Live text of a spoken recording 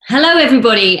Hello,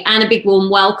 everybody, and a big warm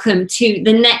welcome to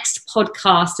the next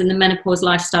podcast in the Menopause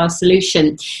Lifestyle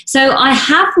Solution. So I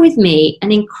have with me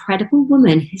an incredible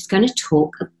woman who's going to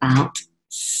talk about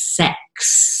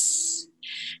sex.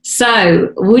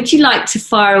 So would you like to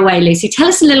fire away, Lucy? Tell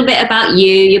us a little bit about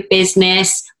you, your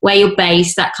business, where you're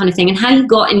based, that kind of thing, and how you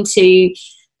got into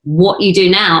what you do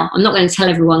now. I'm not going to tell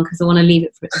everyone because I want to leave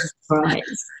it for a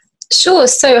surprise. Sure.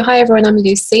 So, hi everyone, I'm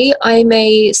Lucy. I'm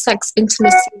a sex,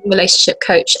 intimacy, relationship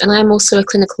coach, and I'm also a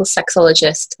clinical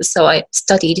sexologist. So I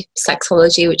studied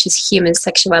sexology, which is human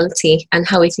sexuality and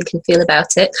how we think and feel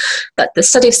about it. But the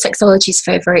study of sexology is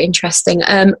very, very interesting.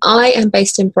 I am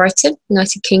based in Brighton,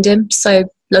 United Kingdom, so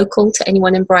local to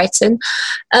anyone in Brighton.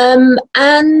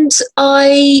 And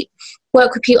I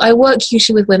work with people. I work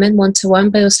usually with women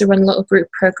one-to-one, but I also run a lot of group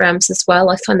programs as well.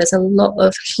 I find there's a lot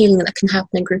of healing that can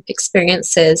happen in group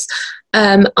experiences.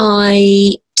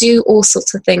 I do all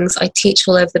sorts of things. I teach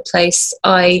all over the place.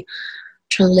 I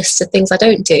try to list the things I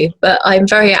don't do, but I'm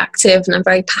very active and I'm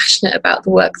very passionate about the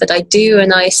work that I do,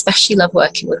 and I especially love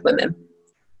working with women.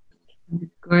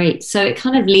 Great. So it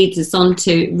kind of leads us on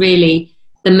to really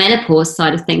the menopause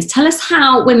side of things. Tell us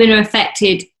how women are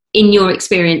affected in your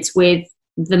experience with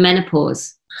the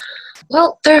menopause.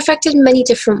 Well, they're affected in many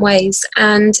different ways,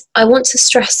 and I want to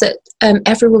stress that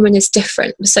every woman is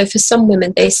different. So for some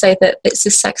women, they say that it's the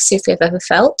sexiest they've ever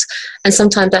felt, and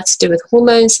sometimes that's to do with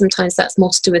hormones, sometimes that's more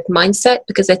to do with mindset,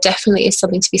 because there definitely is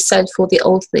something to be said for the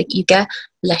older that you get,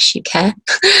 less you care.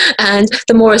 And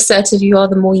the more assertive you are,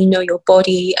 the more you know your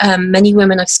body. Many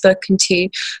women I've spoken to,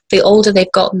 the older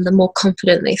they've gotten, the more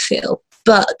confident they feel.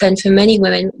 But then for many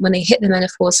women, when they hit the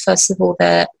menopause, first of all,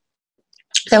 their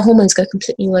hormones go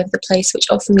completely all over the place, which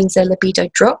often means their libido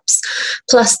drops.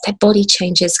 Plus, their body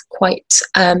changes quite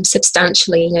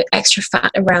substantially. Extra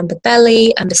fat around the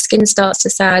belly, and the skin starts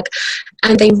to sag,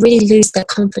 and they really lose their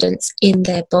confidence in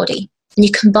their body. And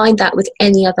you combine that with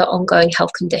any other ongoing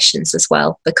health conditions as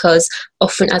well, because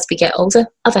often as we get older,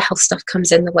 other health stuff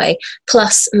comes in the way.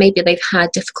 Plus, maybe they've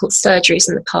had difficult surgeries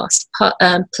in the past.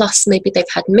 Plus, maybe they've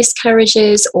had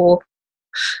miscarriages or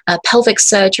pelvic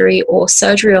surgery or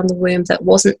surgery on the womb that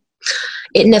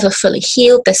it never fully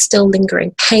healed. There's still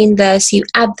lingering pain there. So you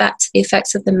add that to the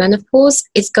effects of the menopause,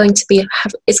 it's going to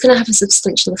have a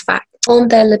substantial effect on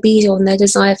their libido, on their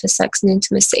desire for sex and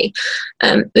intimacy.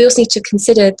 We also need to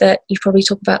consider that, you probably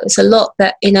talk about this a lot,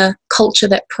 that in a culture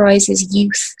that prizes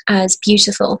youth as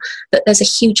beautiful, that there's a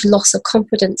huge loss of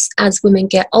confidence as women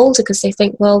get older, because they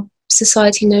think, well,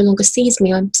 society no longer sees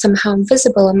me, I'm somehow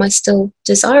invisible. Am I still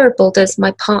desirable? Does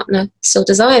my partner still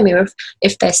desire me? Or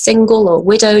if they're single or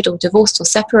widowed or divorced or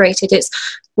separated, it's,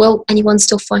 will anyone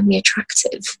still find me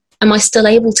attractive? Am I still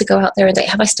able to go out there and date?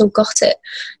 Have I still got it?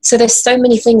 So there's so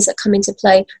many things that come into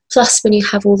play. Plus, when you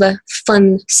have all the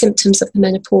fun symptoms of the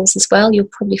menopause as well, you're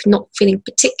probably not feeling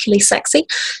particularly sexy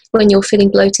when you're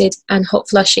feeling bloated and hot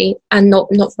flushy and not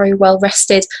very well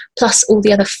rested, plus all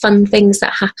the other fun things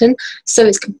that happen. So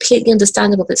it's completely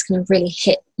understandable that it's going to really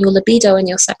hit your libido and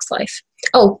your sex life.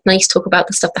 Oh, now you talk about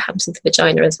the stuff that happens with the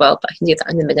vagina as well, but I can do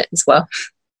that in a minute as well.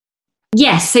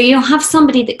 Yes, so you'll have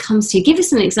somebody that comes to you. Give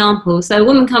us an example. So a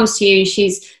woman comes to you,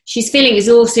 she's feeling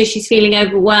exhausted, she's feeling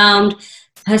overwhelmed,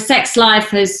 her sex life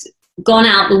has gone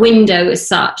out the window as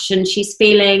such, and she's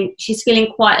feeling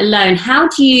quite alone. How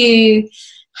do you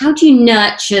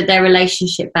nurture their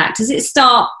relationship back? Does it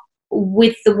start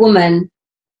with the woman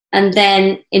and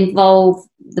then involve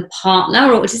the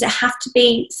partner, or does it have to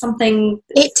be something?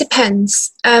 It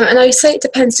depends. And I say it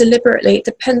depends deliberately. It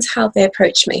depends how they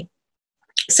approach me.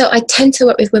 So I tend to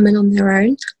work with women on their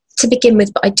own to begin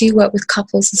with, but I do work with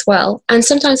couples as well. And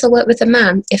sometimes I'll work with a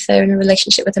man if they're in a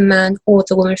relationship with a man, or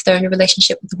the woman if they're in a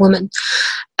relationship with a woman.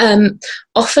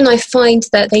 Often I find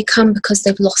that they come because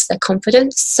they've lost their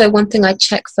confidence. So one thing I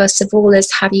check first of all is,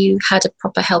 have you had a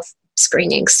proper health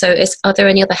screening? So are there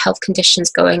any other health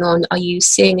conditions going on? Are you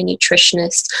seeing a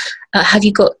nutritionist? Are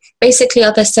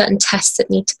there certain tests that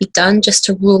need to be done just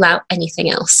to rule out anything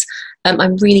else?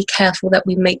 I'm really careful that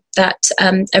we make that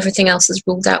everything else is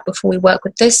ruled out before we work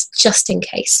with this, just in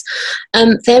case.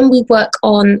 Then we work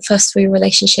on, first of all, your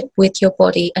relationship with your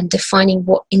body and defining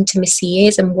what intimacy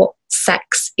is and what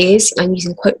sex is. I'm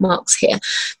using quote marks here,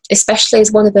 especially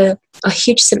as a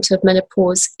huge symptom of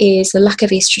menopause is the lack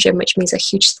of estrogen, which means a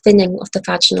huge thinning of the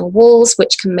vaginal walls,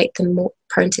 which can make them more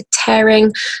prone to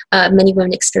tearing. Many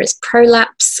women experience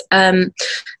prolapse, and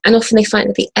often they find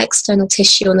that the external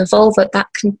tissue on the vulva, that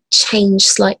can change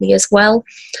slightly as well.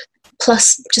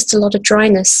 Plus just a lot of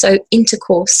dryness. So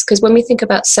intercourse, because when we think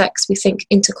about sex, we think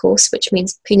intercourse, which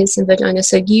means penis and vagina.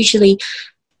 So usually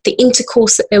the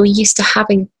intercourse that they were used to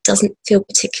having doesn't feel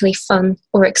particularly fun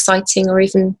or exciting or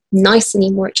even nice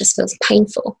anymore. It just feels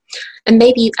painful. And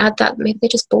maybe you add that, maybe they're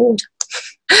just bored.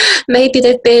 Maybe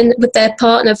they've been with their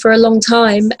partner for a long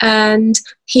time, and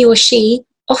he or she,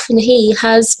 often he,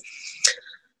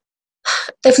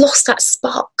 they've lost that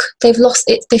spark. They've lost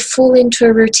it. They fall into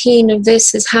a routine of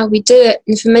this is how we do it.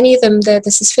 And for many of them, there's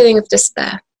this feeling of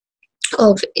despair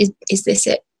of, is this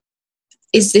it?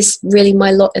 Is this really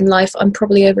my lot in life? I'm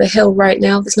probably over the hill right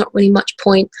now. There's not really much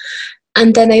point.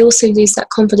 And then they also lose that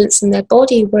confidence in their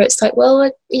body, where it's like, well,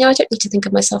 I don't need to think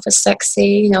of myself as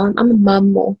sexy. I'm a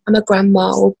mum, or I'm a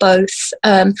grandma, or both.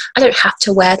 I don't have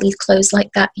to wear these clothes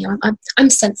like that. I'm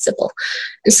sensible.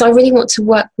 And so I really want to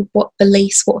work with what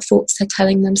beliefs, what thoughts they're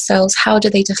telling themselves. How do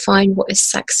they define what is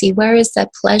sexy? Where is their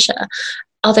pleasure?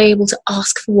 Are they able to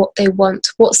ask for what they want?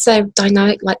 What's their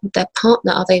dynamic like with their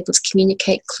partner? Are they able to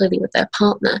communicate clearly with their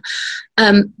partner?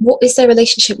 What is their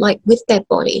relationship like with their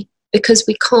body? Because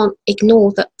we can't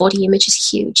ignore that body image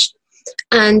is huge.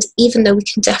 And even though we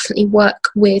can definitely work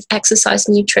with exercise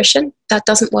and nutrition, that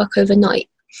doesn't work overnight.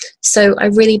 So I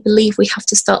really believe we have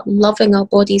to start loving our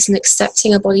bodies and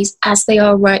accepting our bodies as they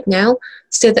are right now,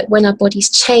 so that when our bodies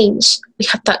change, we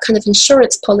have that kind of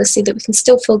insurance policy that we can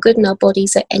still feel good in our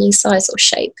bodies at any size or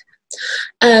shape.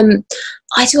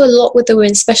 I do a lot with the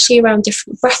women, especially around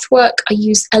different breath work. I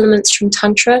use elements from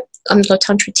Tantra. I'm not a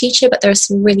Tantra teacher, but there are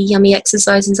some really yummy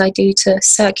exercises I do to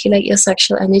circulate your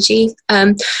sexual energy.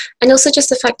 And also just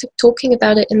the fact of talking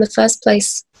about it in the first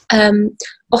place.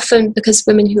 Often, because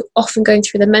women who are often going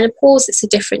through the menopause, it's a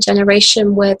different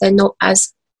generation where they're not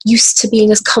as used to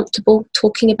being as comfortable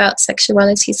talking about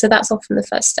sexuality. So that's often the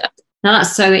first step. Now,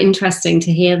 that's so interesting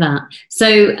to hear that.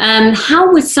 So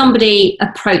how would somebody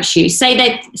approach you? Say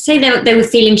they were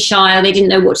feeling shy, or they didn't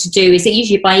know what to do. Is it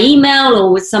usually by email,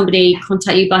 or would somebody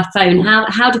contact you by phone?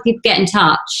 How do people get in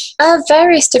touch?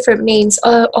 Various different means,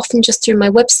 often just through my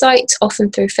website,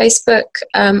 often through Facebook.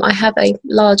 I have a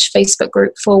large Facebook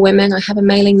group for women. I have a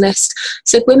mailing list.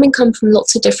 So women come from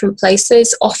lots of different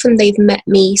places. Often they've met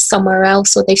me somewhere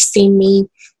else, or they've seen me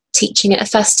teaching at a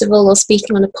festival or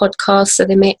speaking on a podcast, so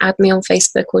they may add me on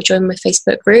Facebook or join my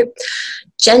Facebook group.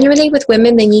 Generally with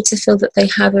women, they need to feel that they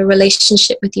have a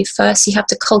relationship with you first. You have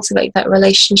to cultivate that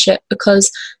relationship,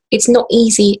 because it's not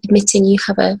easy admitting you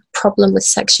have a problem with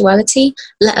sexuality,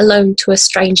 let alone to a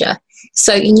stranger.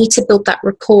 So you need to build that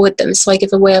rapport with them. So I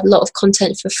give away a lot of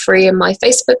content for free in my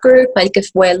Facebook group. I give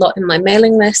away a lot in my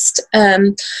mailing list.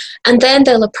 And then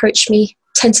they'll approach me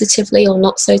tentatively or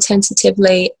not so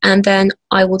tentatively, and then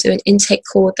I will do an intake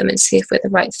call with them and see if we're the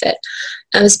right fit.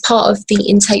 And as part of the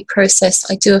intake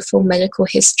process, I do a full medical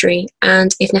history,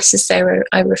 and if necessary,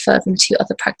 I refer them to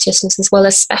other practitioners as well,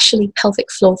 especially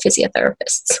pelvic floor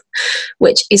physiotherapists,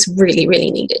 which is really, really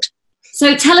needed.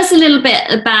 So tell us a little bit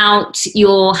about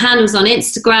your handles on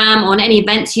Instagram, on any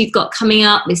events you've got coming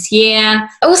up this year.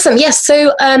 Awesome, yes.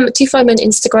 So do find me on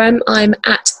Instagram. I'm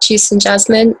at Juice and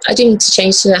Jasmine. I do need to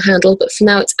change the handle, but for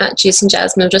now it's at Juice and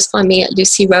Jasmine. Or just find me at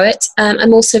Lucy Rowett.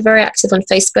 I'm also very active on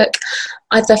Facebook.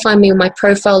 Either find me on my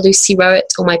profile, Lucy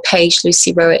Rowett, or my page,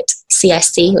 Lucy Rowett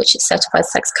CSC, which is Certified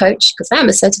Sex Coach, because I am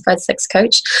a Certified Sex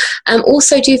Coach.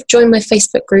 Also, do join my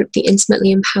Facebook group, The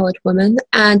Intimately Empowered Woman,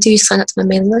 and do sign up to my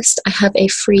mailing list. I have a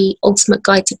free Ultimate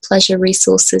Guide to Pleasure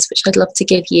resources, which I'd love to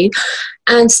give you.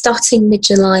 And starting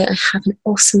mid-July, I have an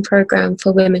awesome program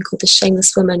for women called The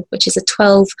Shameless Woman, which is a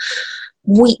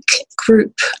 12-week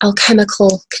group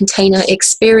alchemical container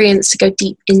experience to go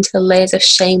deep into the layers of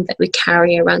shame that we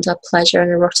carry around our pleasure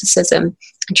and eroticism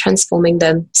and transforming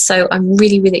them. So I'm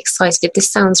really, really excited. If this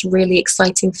sounds really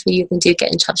exciting for you, then do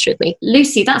get in touch with me.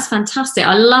 Lucy, that's fantastic.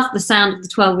 I love the sound of the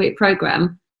 12-week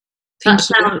program.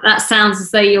 That sounds as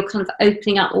though you're kind of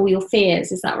opening up all your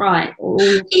fears. Is that right? Or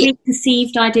all your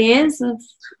preconceived ideas of...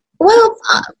 Well,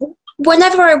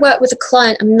 whenever I work with a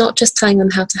client, I'm not just telling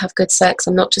them how to have good sex.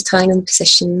 I'm not just telling them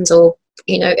positions or,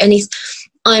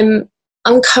 I'm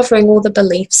uncovering all the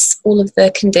beliefs, all of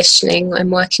the conditioning.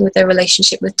 I'm working with their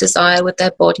relationship with desire, with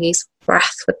their bodies,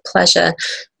 breath, with pleasure.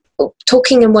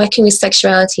 Talking and working with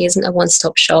sexuality isn't a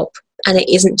one-stop shop. And it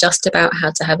isn't just about how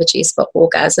to have a G-spot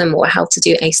orgasm or how to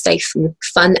do a safe and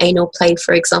fun anal play,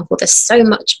 for example. There's so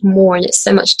much more, and it's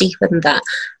so much deeper than that.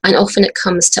 And often it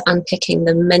comes to unpicking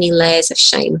the many layers of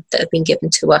shame that have been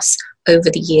given to us over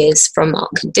the years from our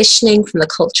conditioning, from the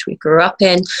culture we grew up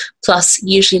in, plus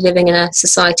usually living in a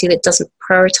society that doesn't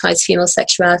prioritize female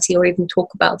sexuality or even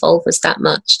talk about vulvas that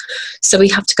much. So we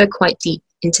have to go quite deep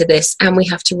into this, and we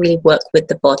have to really work with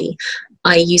the body.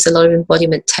 I use a lot of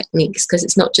embodiment techniques because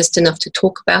it's not just enough to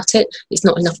talk about it. It's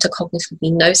not enough to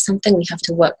cognitively know something. We have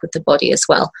to work with the body as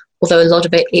well. although a lot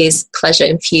of it is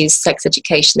pleasure-infused sex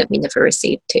education that we never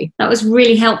received too. That was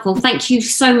really helpful. Thank you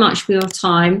so much for your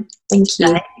time. Thank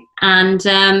you. And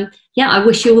I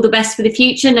wish you all the best for the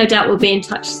future. No doubt we'll be in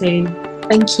touch soon.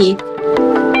 Thank you.